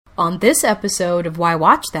On this episode of Why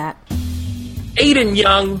Watch That? Aiden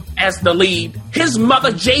Young as the lead. His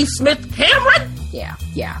mother, J. Smith Cameron? Yeah.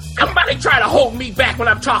 Somebody try to hold me back when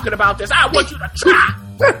I'm talking about this. I want you to try.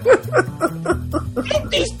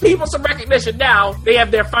 Give these people some recognition now. They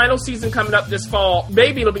have their final season coming up this fall.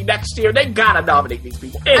 Maybe it'll be next year. They gotta nominate these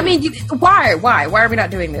people. And I mean, why? Why are we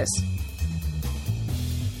not doing this?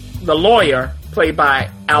 the lawyer, played by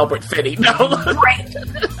Albert Finney. No.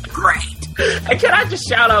 Great. And can I just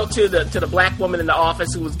shout out to the black woman in the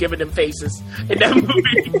office who was giving them faces in that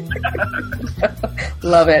movie?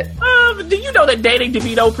 Love it. Do you know that Danny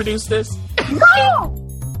DeVito produced this? No!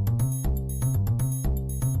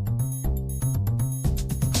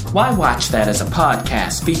 Why Watch That as a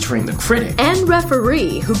podcast featuring the critic and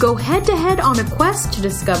referee who go head-to-head on a quest to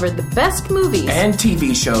discover the best movies and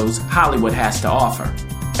TV shows Hollywood has to offer.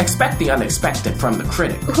 Expect the unexpected from the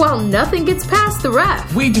critic. Well, nothing gets past the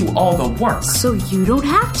ref. We do all the work, so you don't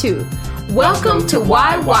have to. Welcome to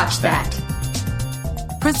Why Watch That.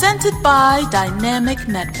 Presented by Dynamic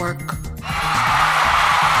Network.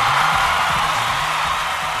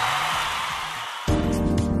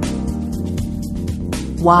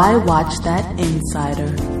 Why Watch That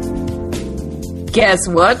Insider? Guess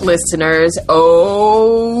what, listeners?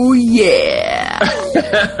 Oh, yeah.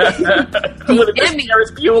 The Emmy.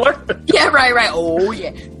 Ferris Bueller. Yeah, right. Oh,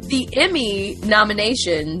 yeah. The Emmy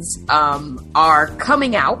nominations are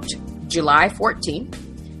coming out July 14th.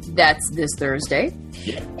 That's this Thursday.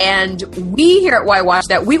 Yeah. And we here at Why Watch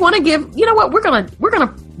That, we want to give, you know what, we're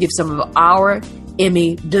gonna give some of our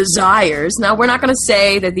Emmy desires. Now, we're not going to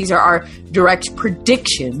say that these are our direct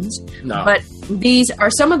predictions, but these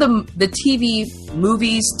are some of the TV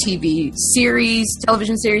movies, TV series,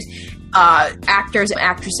 television series, actors and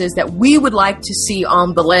actresses that we would like to see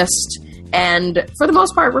on the list. And for the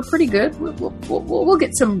most part, we're pretty good. We'll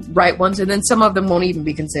get some right ones, and then some of them won't even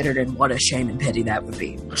be considered, and what a shame and pity that would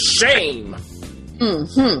be. Shame!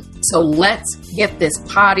 So let's get this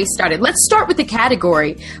party started. Let's start with the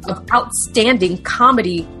category of outstanding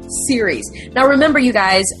comedy series. Now, remember, you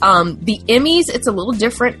guys, the Emmys, it's a little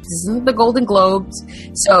different. This isn't the Golden Globes.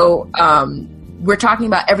 So we're talking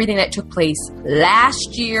about everything that took place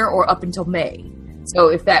last year or up until May. So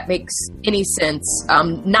if that makes any sense,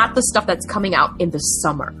 not the stuff that's coming out in the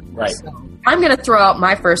summer. Right. So I'm going to throw out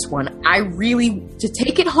my first one. To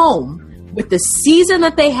take it home with the season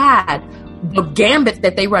that they had, the gambit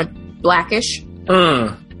that they run, Blackish,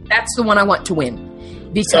 that's the one I want to win.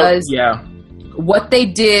 Because what they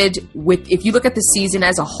did if you look at the season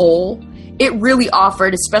as a whole, it really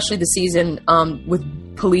offered, especially the season with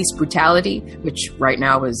police brutality, which right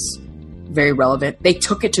now is very relevant. They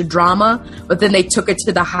took it to drama, but then they took it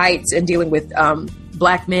to the heights and dealing with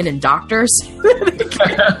black men and doctors.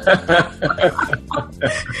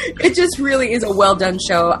 It just really is a well done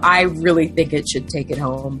show. I really think it should take it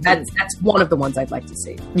home. That's one of the ones I'd like to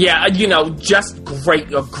see. Yeah, just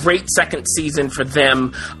great. A great second season for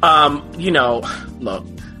them. Look,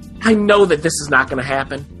 I know that this is not going to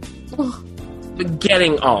happen. But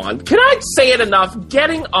Getting On. Can I say it enough?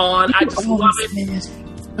 Getting On. I just love it.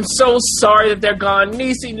 I'm so sorry that they're gone.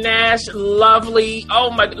 Niecy Nash, lovely.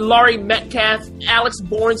 Oh my, Laurie Metcalf, Alex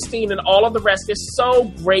Bornstein, and all of the rest. They're so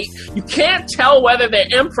great. You can't tell whether they're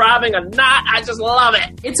improvising or not. I just love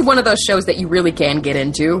it. It's one of those shows that you really can get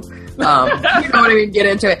into. You know what I mean? Get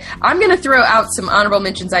into it. I'm going to throw out some honorable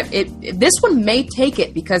mentions. This one may take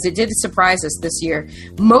it because it did surprise us this year.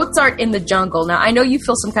 Mozart in the Jungle. Now, I know you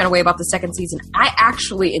feel some kind of way about the second season. I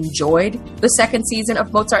actually enjoyed the second season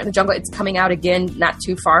of Mozart in the Jungle. It's coming out again, not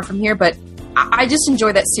too far from here, but I just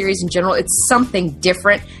enjoy that series in general. It's something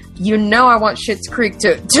different. I want Schitt's Creek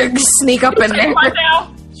to sneak up in there.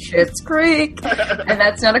 Schitt's Creek. And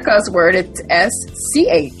that's not a cuss word. It's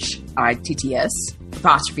SCHITTS.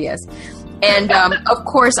 Apostrophe S. And of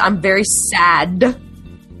course, I'm very sad,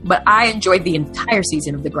 but I enjoyed the entire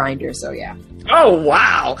season of The Grinder, so yeah. Oh,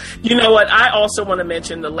 wow. You know what? I also want to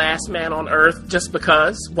mention The Last Man on Earth, just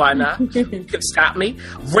because. Why not? You can stop me.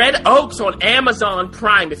 Red Oaks on Amazon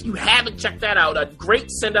Prime. If you haven't checked that out, a great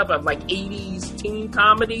send-up of 80s teen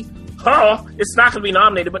comedy. Oh, it's not going to be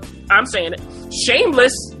nominated, but I'm saying it.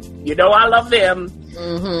 Shameless. I love them.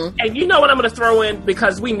 Mm-hmm. And you know what I'm going to throw in?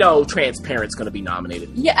 Because we know Transparent's going to be nominated.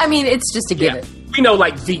 Yeah, I mean, it's just a given. We know,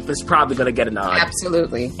 Veep is probably going to get a nod.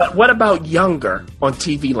 Absolutely. But what about Younger on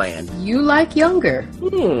TV Land? You like Younger.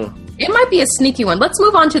 It might be a sneaky one. Let's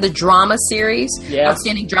move on to the drama series. Yes.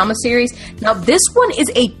 Outstanding drama series. Now, this one is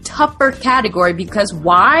a tougher category because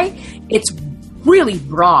why? It's really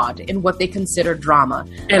broad in what they consider drama.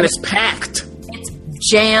 And it's packed.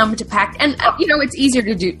 Jammed, packed, and it's easier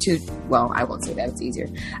to do. Well, I won't say that it's easier.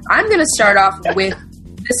 I'm going to start off with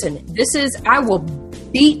Listen, I will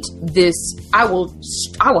beat this. I will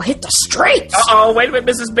hit the streets. Uh-oh, wait a minute,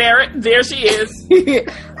 Mrs. Barrett. There she is.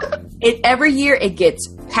 Every year it gets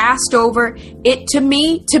passed over. To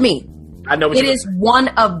me, I know what it is one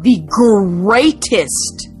of the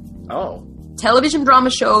greatest television drama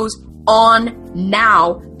shows on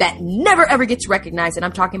now that never ever gets recognized, and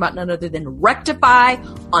I'm talking about none other than Rectify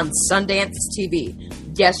on Sundance TV.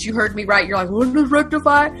 Yes, you heard me right. You're like, what is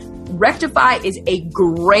Rectify? Rectify is a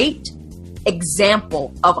great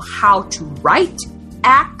example of how to write,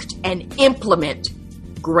 act, and implement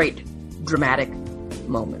great dramatic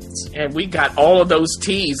moments. And we got all of those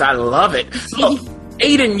T's. I love it. Look,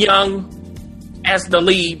 Aiden Young as the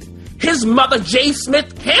lead. His mother, J.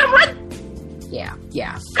 Smith Cameron.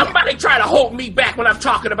 Yeah. Somebody try to hold me back when I'm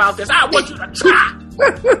talking about this. I want you to try.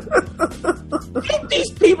 Give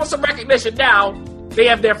these people some recognition now. They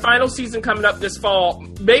have their final season coming up this fall.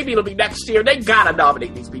 Maybe it'll be next year. They gotta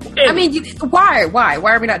nominate these people. I mean, why? Why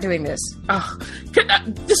are we not doing this?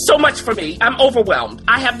 There's so much for me. I'm overwhelmed.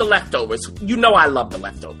 I have The Leftovers. You know I love The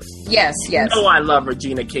Leftovers. Yes. You know I love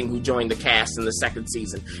Regina King, who joined the cast in the second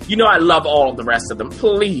season. You know I love all of the rest of them.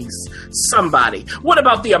 Please, somebody. What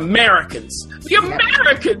about The Americans? The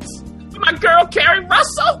Americans! My girl, Carrie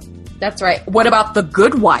Russell? That's right. What about The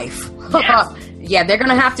Good Wife? Yes. Yeah, they're going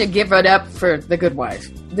to have to give it up for The Good Wife.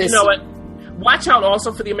 You know what? Watch out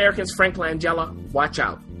also for The Americans, Frank Langella. Watch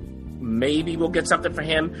out. Maybe we'll get something for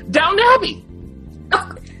him. Downton Abbey.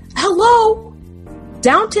 Hello.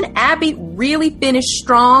 Downton Abbey really finished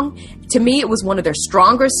strong. To me, it was one of their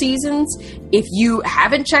stronger seasons. If you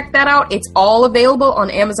haven't checked that out, it's all available on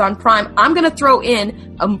Amazon Prime. I'm going to throw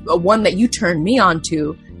in a one that you turned me on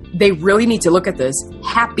to. They really need to look at this.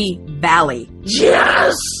 Happy Valley.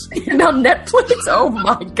 Yes! Now Netflix. Oh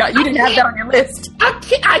my God. You didn't have that on your list.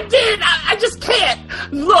 I did. I just can't.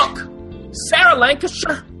 Look. Sarah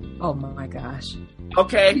Lancashire. Oh my gosh.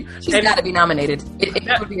 Okay. She's got to be nominated.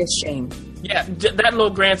 It would be a shame. Yeah. That little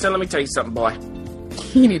grandson, let me tell you something, boy.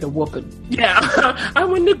 You need a whooping. Yeah. I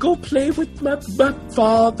want to go play with my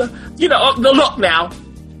father. You know, look now.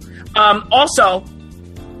 Also,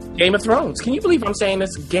 Game of Thrones. Can you believe I'm saying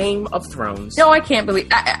this? Game of Thrones. No, I can't believe.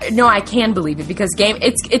 No, I can believe it because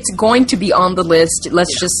it's going to be on the list.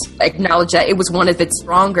 Let's just acknowledge that it was one of its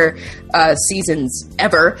stronger seasons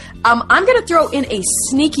ever. I'm going to throw in a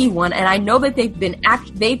sneaky one, and I know that they've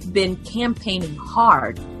been campaigning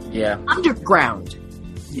hard. Yeah. Underground.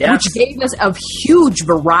 Yes. Which gave us a huge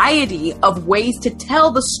variety of ways to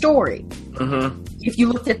tell the story. Mm-hmm. If you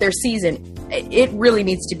looked at their season, it really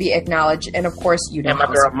needs to be acknowledged. And of course, you know, and my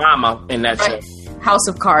girl Mama in that show. House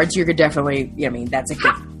of Cards, you could definitely, that's a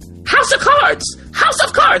good. House of Cards! House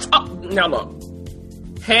of Cards! Oh, now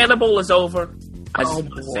look. Hannibal is over. I just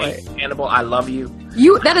want to say, Hannibal, I love you.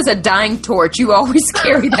 That is a dying torch. You always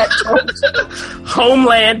carry that torch.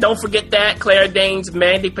 Homeland, don't forget that. Claire Danes,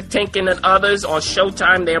 Mandy Patinkin, and others on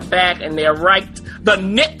Showtime. They're back and they're right. The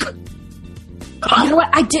Nick. You know what?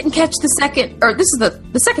 I didn't catch the second, or this is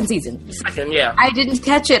the second season. The second, yeah. I didn't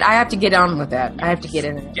catch it. I have to get on with that. I have to get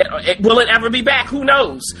in it. Yeah, will it ever be back? Who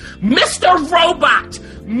knows? Mr. Robot!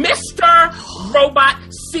 Mr. Robot,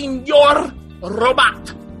 Senor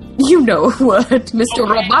Robot. You know what, Mr.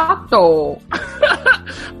 Roboto.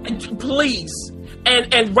 Please.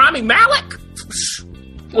 And Rami Malek?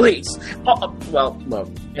 Please. Well, look,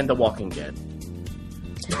 in The Walking Dead.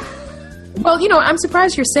 Well, I'm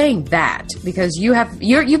surprised you're saying that because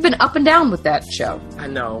you've been up and down with that show. I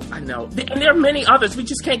know. And there are many others. We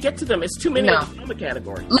just can't get to them. It's too many in the drama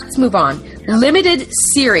category. Let's move on. Yeah. Limited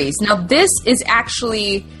series. Now, this is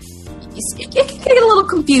actually it can get a little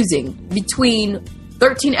confusing between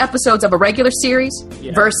 13 episodes of a regular series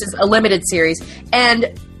versus a limited series.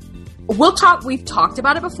 And we've talked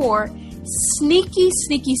about it before. Sneaky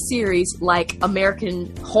series like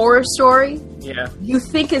American Horror Story. Yeah. You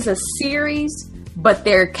think is a series, but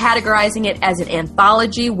they're categorizing it as an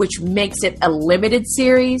anthology, which makes it a limited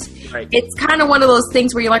series. Right. It's kind of one of those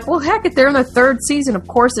things where you're like, well, heck, if they're in the third season, of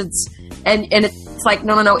course it's... And it's like,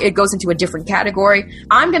 no, it goes into a different category.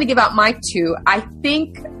 I'm going to give out my two. I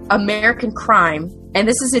think American Crime, and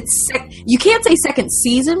this is its you can't say second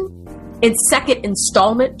season, it's second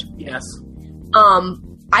installment. Yes.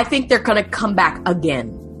 I think they're going to come back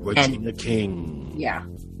again. Regina King. Yeah.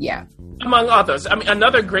 Among others. I mean,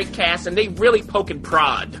 another great cast, and they really poke and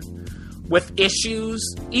prod with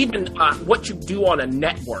issues, even what you do on a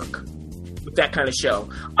network with that kind of show.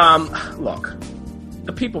 Look,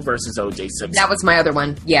 The People versus O.J. Simpson. That was my other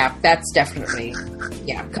one. Yeah, that's definitely...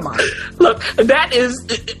 Yeah, come on. Look, that is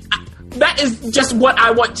just what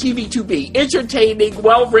I want TV to be. Entertaining,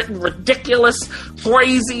 well-written, ridiculous,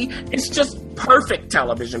 crazy. It's just perfect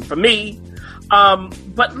television for me.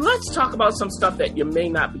 But let's talk about some stuff that you may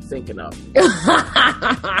not be thinking of.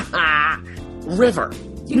 River.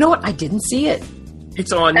 You know what? I didn't see it.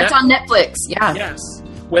 It's on That's on Netflix. Yeah. Yes.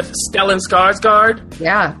 With Stellan Skarsgård.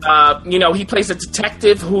 Yeah. He plays a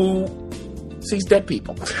detective who sees dead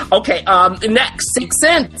people. Okay, next. Sixth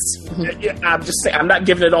Sense. I'm just saying, I'm not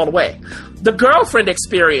giving it all away. The Girlfriend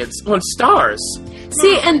Experience on Stars.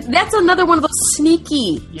 See, and that's another one of those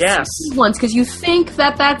sneaky ones, because you think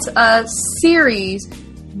that that's a series,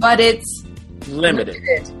 but it's limited.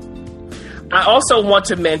 I also want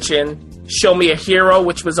to mention Show Me a Hero,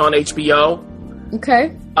 which was on HBO.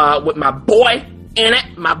 Okay. With my boy in it,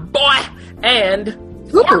 and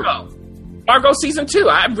Fargo. Fargo season 2.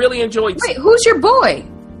 I really enjoyed. Wait, who's your boy?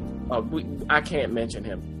 I can't mention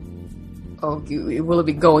him. Oh, will it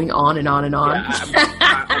be going on and on and on?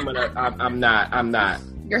 Yeah, I'm not.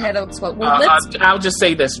 Your head will explode. Well, I'll just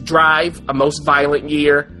say this: Drive, A Most Violent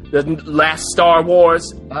Year, the last Star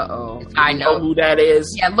Wars. I know who that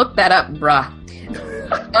is. Yeah, look that up, bruh.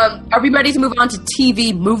 Are we ready to move on to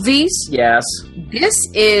TV movies? Yes. This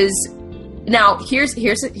is now. Here's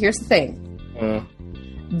the thing.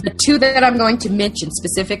 The two that I'm going to mention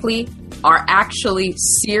specifically are actually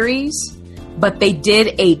series, but they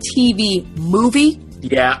did a TV movie.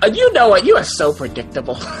 Yeah, you know what? You are so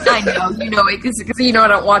predictable. I know, you know it, because you know I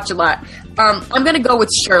don't watch a lot. I'm going to go with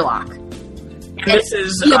Sherlock. This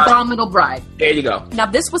is The Abominable Bride. There you go. Now,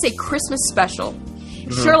 this was a Christmas special.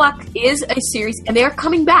 Sherlock is a series, and they are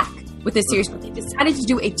coming back with this series, but they decided to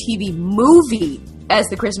do a TV movie as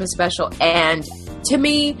the Christmas special, and to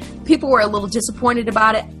me, people were a little disappointed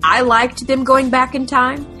about it. I liked them going back in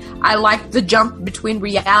time. I liked the jump between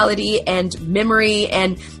reality and memory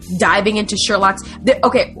and diving into Sherlock's.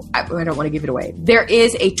 Okay, I don't want to give it away. There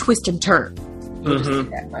is a twist and turn.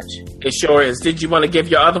 That much. It sure is. Did you want to give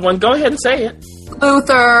your other one? Go ahead and say it.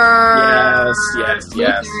 Luther.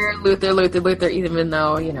 Yes. Luther. Even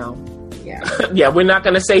though, yeah. Yeah, we're not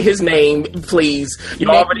going to say his name, please. You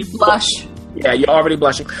already blush. Yeah, you're already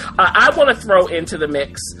blushing. I want to throw into the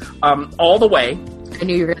mix All the Way. I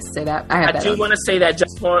knew you were going to say that. I do want to say that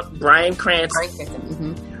just for Bryan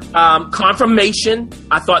Cranston. Confirmation.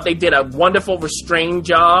 I thought they did a wonderful restrained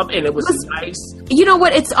job, and it was nice. You know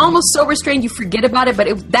what? It's almost so restrained you forget about it,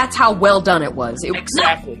 but that's how well done it was.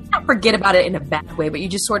 Exactly. Not forget about it in a bad way, but you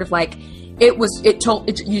just sort of like you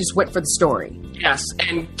just went for the story. Yes,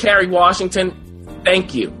 and Kerry Washington,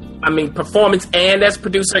 thank you. I mean, performance and as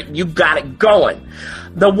producer, you got it going.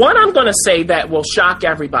 The one I'm going to say that will shock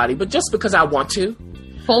everybody, but just because I want to.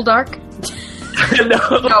 Full Dark?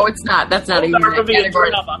 No, it's not. That's not even that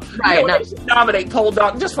category. Right. They should nominate Paul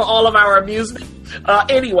Dark just for all of our amusement.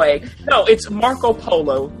 Anyway, no, it's Marco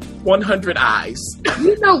Polo, 100 Eyes.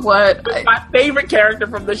 You know what? My favorite character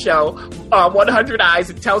from the show, 100 Eyes.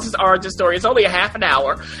 It tells his origin story. It's only a half an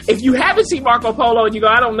hour. If you haven't seen Marco Polo and you go,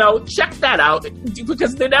 I don't know, check that out,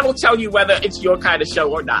 because then that'll tell you whether it's your kind of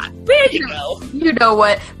show or not. There you go. You know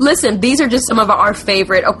what? Listen, these are just some of our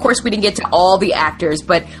favorite. Of course, we didn't get to all the actors,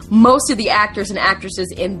 but most of the actors and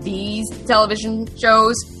actresses in these television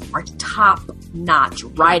shows are top-notch.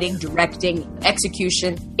 Writing, directing,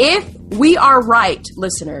 execution. If we are right,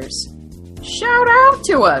 listeners, shout out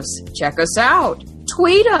to us. Check us out.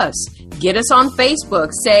 Tweet us. Get us on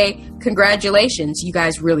Facebook. Say, congratulations, you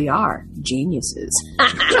guys really are geniuses.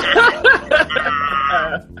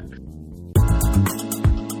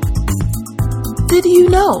 Did you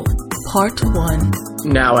know? Part 1.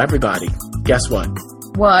 Now, everybody, guess what?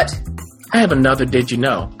 What? I have another Did You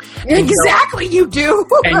Know? Exactly, you do.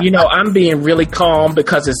 And, I'm being really calm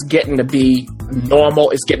because it's getting to be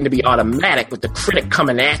normal. It's getting to be automatic with the critic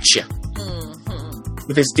coming at you.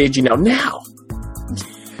 With this Did You Know? Now,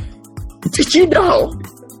 did you know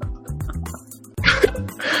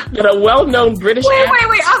that a well-known British Wait.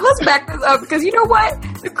 Let's back this up, because you know what?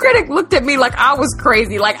 The critic looked at me like I was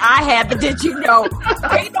crazy. Like I had the Did You Know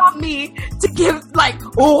wait on me to give, I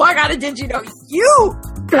got a Did You Know. You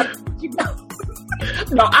got a Did You Know.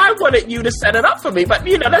 No, I wanted you to set it up for me, but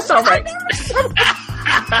that's all right.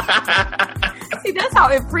 See, that's how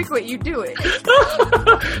infrequent you do it.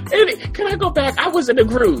 Can I go back? I was in a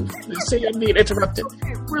groove. You see, I'm being interrupted.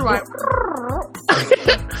 We're like,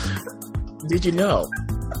 did you know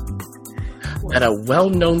that a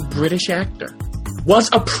well-known British actor was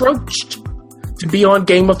approached to be on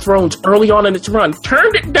Game of Thrones early on in its run,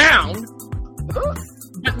 turned it down,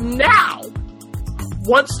 but now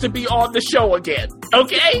wants to be on the show again?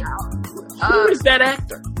 Okay? Who is that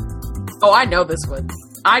actor? Oh, I know this one.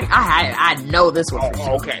 I know this one.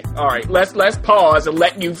 Oh, okay. All right. Let's pause and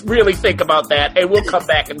let you really think about that, and we'll come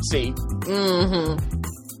back and see.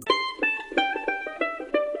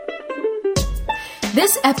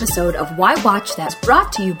 This episode of Why Watch That is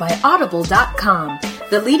brought to you by Audible.com,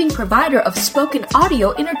 the leading provider of spoken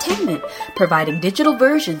audio entertainment, providing digital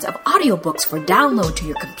versions of audiobooks for download to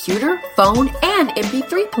your computer, phone, and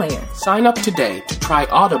MP3 player. Sign up today to try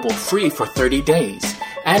Audible free for 30 days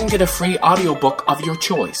and get a free audiobook of your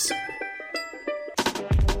choice.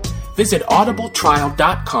 Visit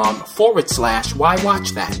audibletrial.com/Why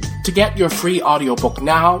Watch That to get your free audiobook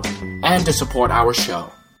now and to support our show.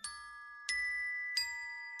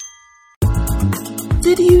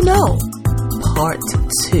 Did you know? Part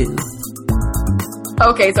 2.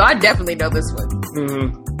 Okay, so I definitely know this one.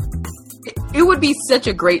 Mm-hmm. It would be such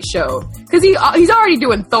a great show because he's already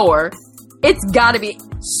doing Thor. It's got to be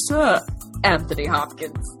Sir Anthony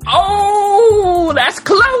Hopkins. Oh, that's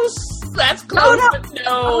close. That's close.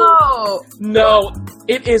 No.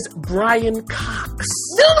 It is Brian Cox.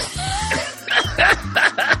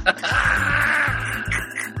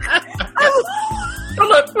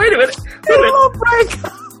 Look, wait a minute. I love Brian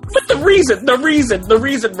Cox. But the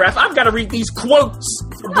reason, Ref, I've got to read these quotes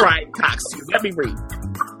from Brian Cox to you. Let me read.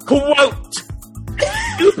 Quote.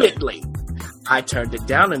 Stupidly, I turned it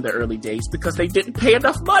down in the early days because they didn't pay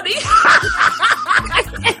enough money.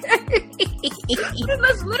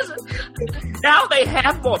 Listen. Now they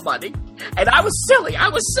have more money. And I was silly.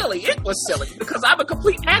 It was silly because I'm a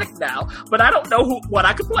complete addict now, but I don't know what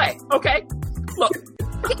I could play. Okay? Look.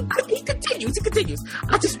 He continues.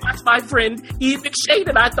 I just watched my friend Ian McShane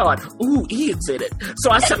and I thought, ooh, Ian's in it.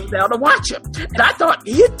 So I settled down to watch him. And I thought,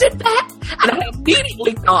 Ian did that? And I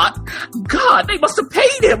immediately thought, God, they must have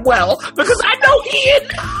paid him well because I know Ian.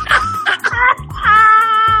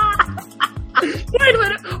 Wait a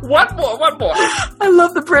minute. One more. I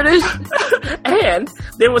love the British. And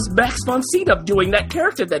there was Max von Sydow doing that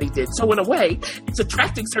character that he did. So in a way, it's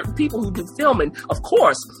attracting certain people who do film. And of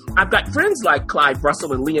course, I've got friends like Clive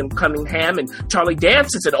Russell and Liam Cunningham and Charlie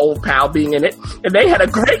Dance is an old pal being in it. And they had a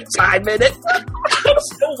great time in it. I'm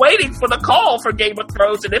still waiting for the call for Game of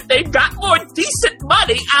Thrones. And if they've got more decent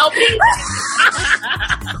money, I'll be...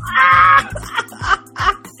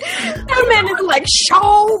 That man is like,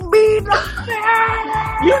 show me the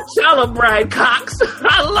man. You tell him, Brian Cox.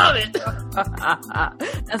 I love it.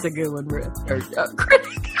 That's a good one, Rick.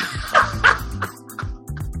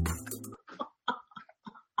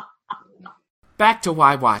 Back to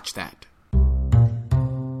Why Watch That.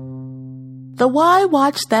 The Why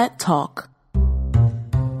Watch That talk.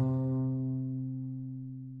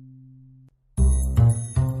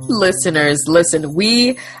 Listeners, listen,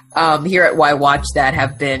 we here at Why Watch That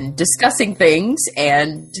have been discussing things,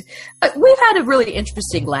 and we've had a really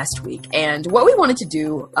interesting last week. And what we wanted to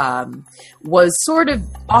do was sort of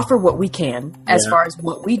offer what we can as far as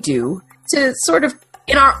what we do to sort of,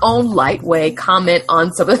 in our own light way, comment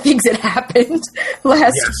on some of the things that happened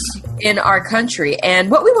last week in our country.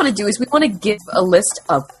 And what we want to do is we want to give a list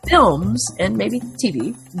of films and maybe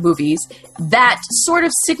TV, movies, that sort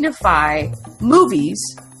of signify movies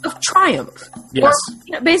of triumph. Yes.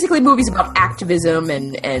 Or basically movies about activism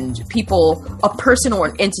and people, a person or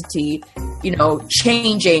an entity,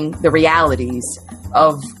 changing the realities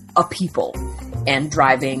of a people and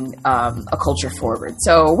driving a culture forward.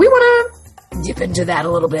 So we want to dip into that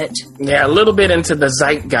a little bit. Yeah, a little bit into the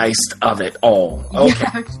zeitgeist of it all. Okay.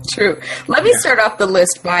 Yeah, true. Let me start off the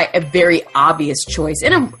list by a very obvious choice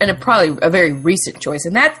and probably a very recent choice.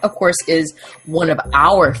 And that, of course, is one of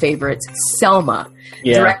our favorites, Selma,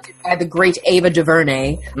 directed by the great Ava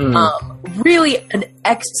DuVernay. Really an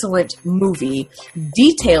excellent movie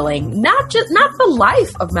detailing not the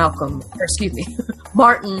life of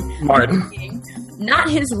Martin. Not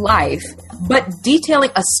his life, but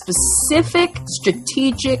detailing a specific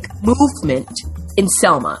strategic movement in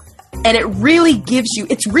Selma. And it really gives you,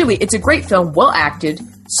 it's a great film, well acted,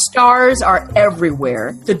 stars are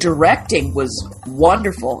everywhere, the directing was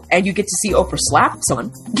wonderful, and you get to see Oprah slap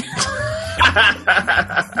someone.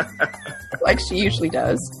 Like she usually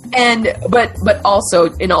does. But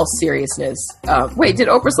also, in all seriousness, wait, did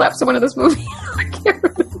Oprah slap someone in this movie? I can't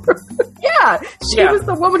remember. Yeah, she was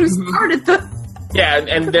the woman who started the... Yeah,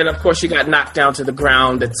 and then, of course, she got knocked down to the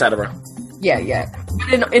ground, etc. Yeah.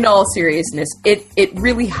 But in all seriousness, it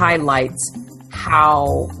really highlights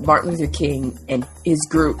how Martin Luther King and his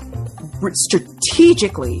group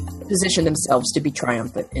strategically positioned themselves to be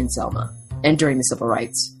triumphant in Selma and during the Civil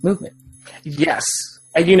Rights Movement. Yes.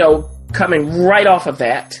 And, coming right off of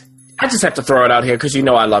that, I just have to throw it out here because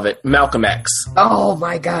I love it. Malcolm X. Oh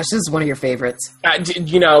my gosh, this is one of your favorites.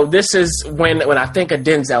 This is when I think of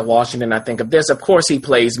Denzel Washington, I think of this. Of course, he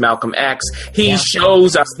plays Malcolm X. He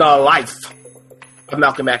shows us the life of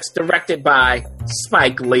Malcolm X, directed by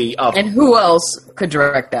Spike Lee. And who else could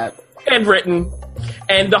direct that? And written.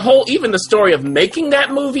 And even the story of making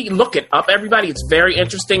that movie, look it up, everybody. It's very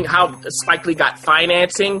interesting how Spike Lee got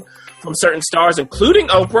financing from certain stars, including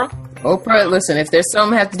Oprah. Oprah, listen, if there's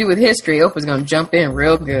something have to do with history, Oprah's going to jump in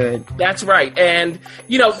real good. That's right. And,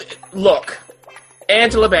 look,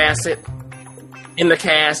 Angela Bassett in the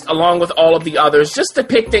cast, along with all of the others, just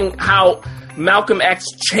depicting how Malcolm X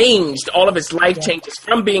changed, all of his life changes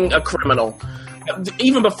from being a criminal,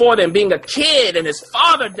 even before then, being a kid and his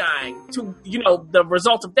father dying, to, the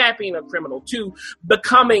result of that being a criminal, to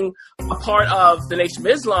becoming a part of the Nation of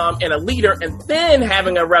Islam and a leader, and then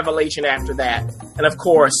having a revelation after that. And, of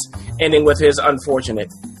course, ending with his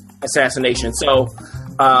unfortunate assassination. So,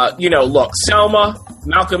 look, Selma,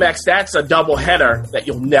 Malcolm X, that's a double header that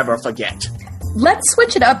you'll never forget. Let's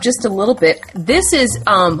switch it up just a little bit. This is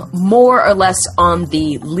more or less on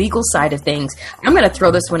the legal side of things. I'm going to throw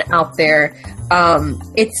this one out there.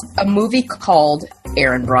 It's a movie called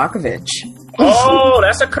Erin Brockovich. Oh,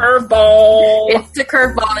 that's a curveball. It's a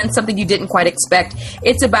curveball and something you didn't quite expect.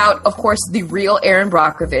 It's about, of course, the real Erin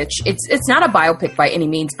Brockovich. It's not a biopic by any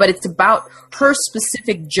means, but it's about her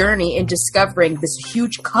specific journey in discovering this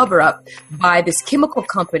huge cover-up by this chemical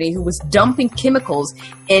company who was dumping chemicals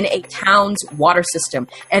in a town's water system.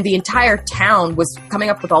 And the entire town was coming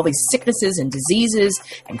up with all these sicknesses and diseases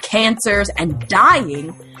and cancers and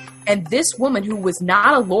dying. And this woman, who was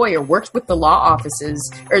not a lawyer, worked with the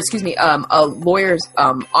a lawyer's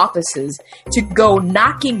offices to go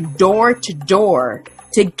knocking door to door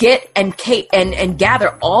to get and gather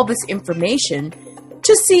all this information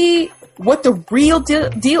to see what the real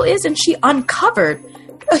deal is. And she uncovered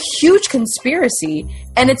a huge conspiracy,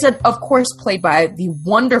 and it's of course played by the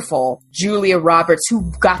wonderful Julia Roberts,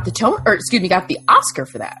 who got the Oscar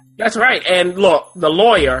for that. That's right. And look, the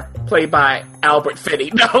lawyer played by Albert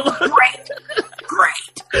Finney. No, great.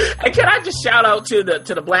 And can I just shout out to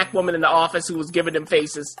the black woman in the office who was giving them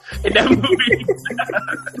faces in that movie?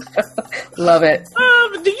 Love it.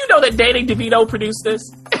 Do you know that Danny DeVito produced this?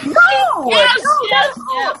 No. Yes.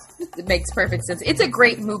 It makes perfect sense. It's a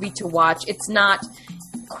great movie to watch. It's not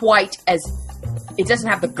quite as, it doesn't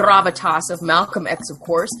have the gravitas of Malcolm X, of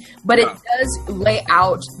course, but it does lay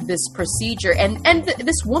out this procedure and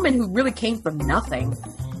this woman who really came from nothing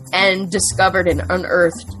and discovered and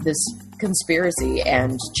unearthed this conspiracy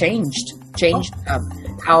and changed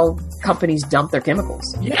how companies dump their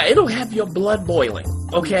chemicals. Yeah, it'll have your blood boiling.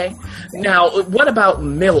 Okay. Now, what about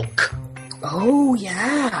Milk? Oh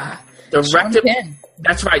yeah, Directed.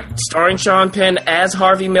 That's right, starring Sean Penn as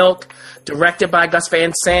Harvey Milk. Directed by Gus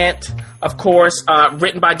Van Sant, of course.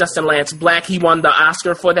 Written by Dustin Lance Black. He won the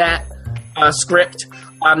Oscar for that script.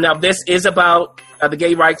 Now, this is about the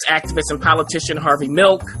gay rights activist and politician Harvey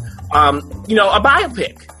Milk. A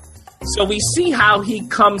biopic. So we see how he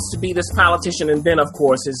comes to be this politician, and then, of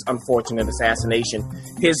course, his unfortunate assassination.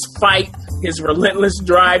 His fight, his relentless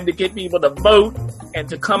drive to get people to vote and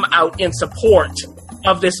to come out in support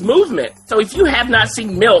of this movement. So if you have not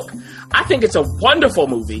seen Milk, I think it's a wonderful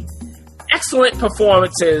movie. Excellent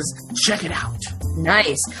performances. Check it out.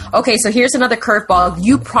 Nice. Okay, so here's another curveball.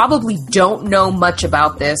 You probably don't know much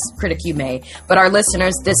about this. Critic, you may. But our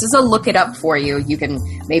listeners, this is a look it up for you. You can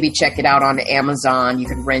maybe check it out on Amazon. You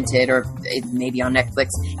can rent it, or maybe on Netflix.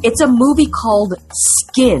 It's a movie called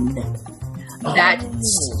Skin.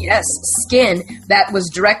 Skin, that was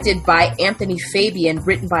directed by Anthony Fabian,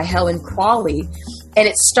 written by Helen Crawley. And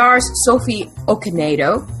it stars Sophie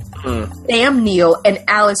Okonedo, Sam Neill, and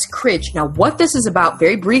Alice Cridge. Now, what this is about,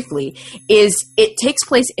 very briefly, is it takes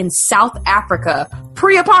place in South Africa,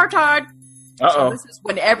 pre-apartheid. So this is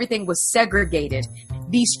when everything was segregated.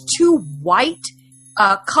 These two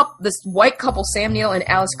this white couple, Sam Neill and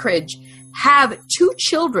Alice Cridge, have three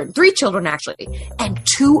children actually, and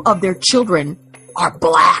two of their children are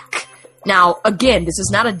black. Now, again, this is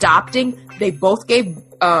not adopting. They both gave,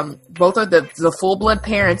 both are the full-blood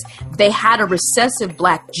parents. They had a recessive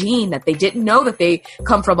black gene that they didn't know that they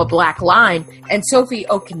come from a black line. And Sophie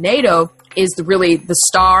Okonedo is really the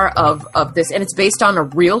star of this, and it's based on a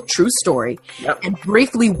real, true story. Yep. And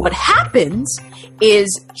briefly, what happens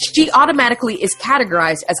is she automatically is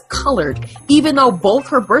categorized as colored, even though both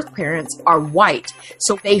her birth parents are white.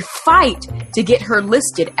 So they fight to get her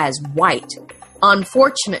listed as white.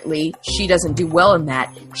 Unfortunately, she doesn't do well in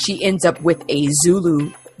that. She ends up with a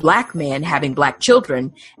Zulu black man having black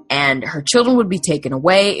children, and her children would be taken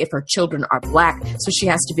away if her children are black. So she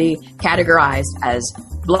has to be categorized as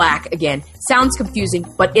black again. Sounds confusing,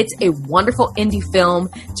 but it's a wonderful indie film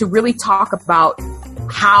to really talk about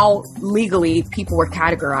how legally people were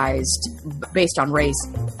categorized based on race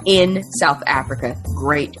in South Africa.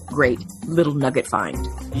 Great little nugget find.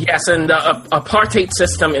 Yes, and the apartheid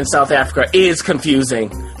system in South Africa is confusing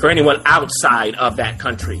for anyone outside of that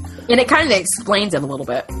country. And it kind of explains it a little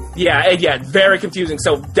bit. Yeah, very confusing.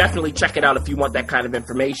 So definitely check it out if you want that kind of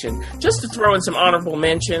information. Just to throw in some honorable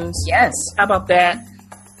mentions. Yes. How about that?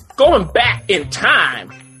 Going back in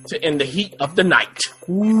time to In the Heat of the Night.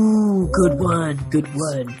 Ooh, good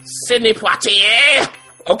one. Sidney Poitier.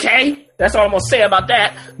 Okay, that's all I'm going to say about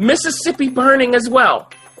that. Mississippi Burning as well.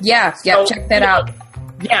 Yeah, So, check that out.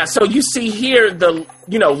 Yeah, so you see here the,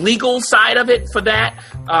 legal side of it for that,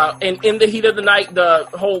 and In the Heat of the Night, the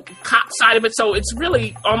whole cop side of it. So it's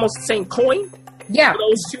really almost the same coin. Yeah,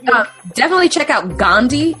 Those two. definitely check out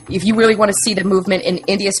Gandhi if you really want to see the movement in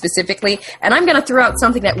India specifically. And I'm going to throw out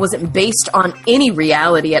something that wasn't based on any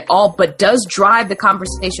reality at all, but does drive the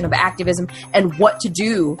conversation of activism and what to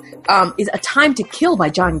do, is A Time to Kill by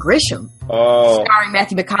John Grisham. Oh. Starring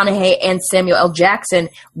Matthew McConaughey and Samuel L. Jackson.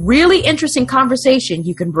 Really interesting conversation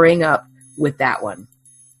you can bring up with that one.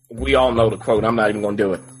 We all know the quote. I'm not even going to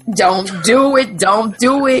do it. Don't do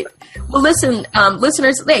it. Well, listen,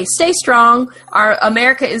 listeners, stay strong. Our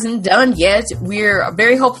America isn't done yet. We're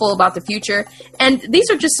very hopeful about the future. And these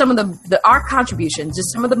are just some of our contributions,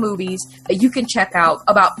 just some of the movies that you can check out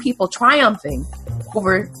about people triumphing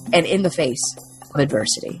over and in the face of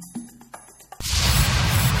adversity.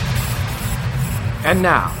 And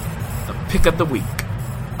now, the pick of the week.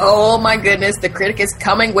 Oh my goodness, the critic is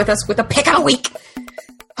coming with us with a pick of the week.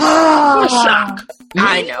 What a shock.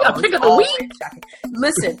 I know. A pick of the week?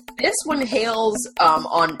 Listen, this one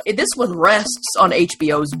this one rests on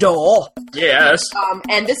HBO's door. Yes.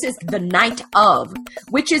 And this is The Night Of,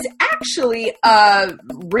 which is actually a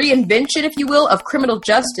reinvention, if you will, of criminal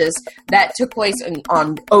justice that took place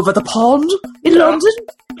on Over the Pond in London.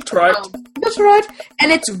 That's right. That's right.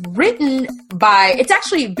 And it's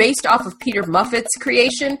actually based off of Peter Moffat's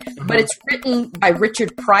creation, but it's written by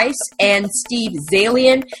Richard Price and Steve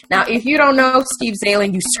Zaillian. Now, if you don't know Steve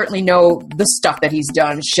Zaillian, you certainly know the stuff that he's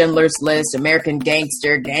done. Schindler's List, American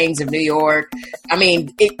Gangster, Gangs of New York. I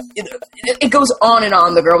mean, it goes on and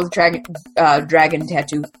on. The Girl with the Dragon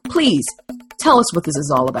Tattoo. Please, tell us what this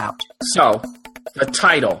is all about. So, the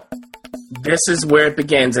title. This is where it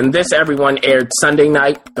begins. And this, everyone, aired Sunday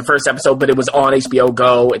night, the first episode, but it was on HBO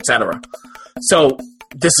Go, etc. So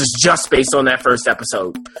this is just based on that first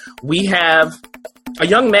episode. We have a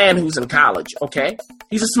young man who's in college, okay?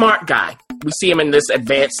 He's a smart guy. We see him in this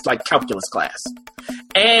advanced, calculus class.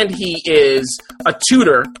 And he is a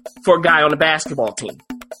tutor for a guy on the basketball team,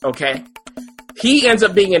 okay? He ends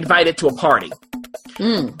up being invited to a party.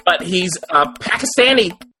 But he's a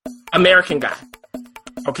Pakistani-American guy,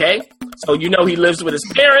 okay? So he lives with his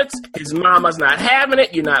parents. His mama's not having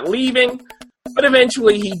it. You're not leaving. But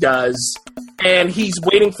eventually he does. And he's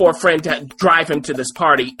waiting for a friend to drive him to this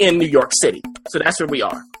party in New York City. So that's where we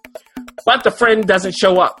are. But the friend doesn't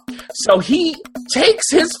show up. So he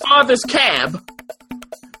takes his father's cab,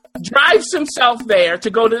 drives himself there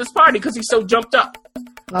to go to this party because he's so jumped up.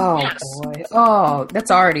 Oh, yes. Boy. Oh, that's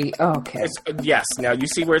already... Okay. Yes. Now, you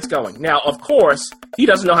see where it's going. Now, of course, he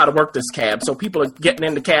doesn't know how to work this cab, so people are getting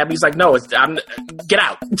in the cab. He's like, no, get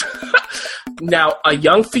out. Now, a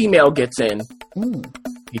young female gets in.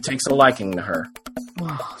 He takes a liking to her.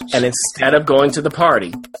 Oh, and instead of going to the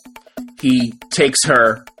party, he takes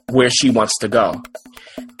her where she wants to go.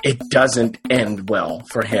 It doesn't end well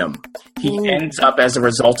for him. He ends up, as a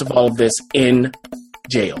result of all of this, in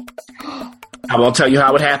jail. I won't tell you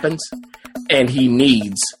how it happens, and he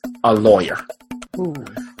needs a lawyer. Ooh.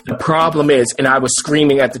 The problem is, and I was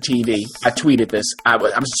screaming at the TV, I tweeted this, I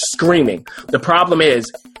was screaming. The problem is,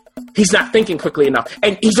 he's not thinking quickly enough,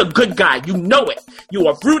 and he's a good guy. You know it. You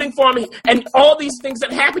are rooting for him, and all these things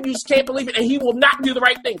that happen, you just can't believe it, and he will not do the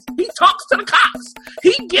right things. He talks to the cops.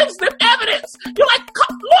 He gives them evidence. You're like,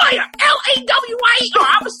 lawyer, L-A-W-Y-E-R.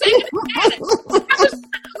 I was saying it in Spanish.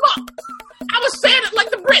 I was saying it like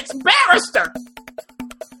the Brits, barrister.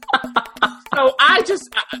 So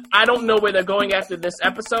I don't know where they're going after this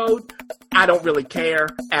episode. I don't really care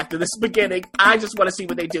after this beginning. I just want to see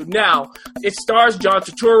what they do. Now, it stars John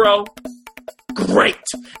Turturro. Great.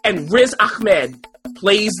 And Riz Ahmed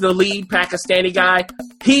plays the lead Pakistani guy.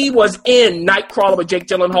 He was in Nightcrawler with Jake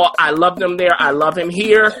Gyllenhaal. I loved him there. I love him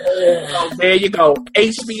here. So there you go.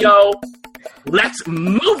 HBO. Let's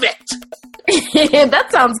move it.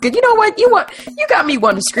 That sounds good. You know what? You got me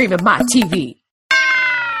wanting to scream at my TV.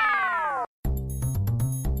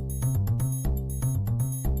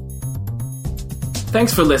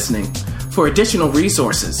 Thanks for listening. For additional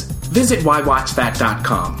resources, visit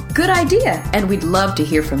whywatchthat.com. Good idea, and we'd love to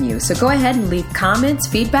hear from you. So go ahead and leave comments,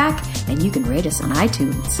 feedback, and you can rate us on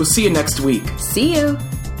iTunes. We'll see you next week. See you.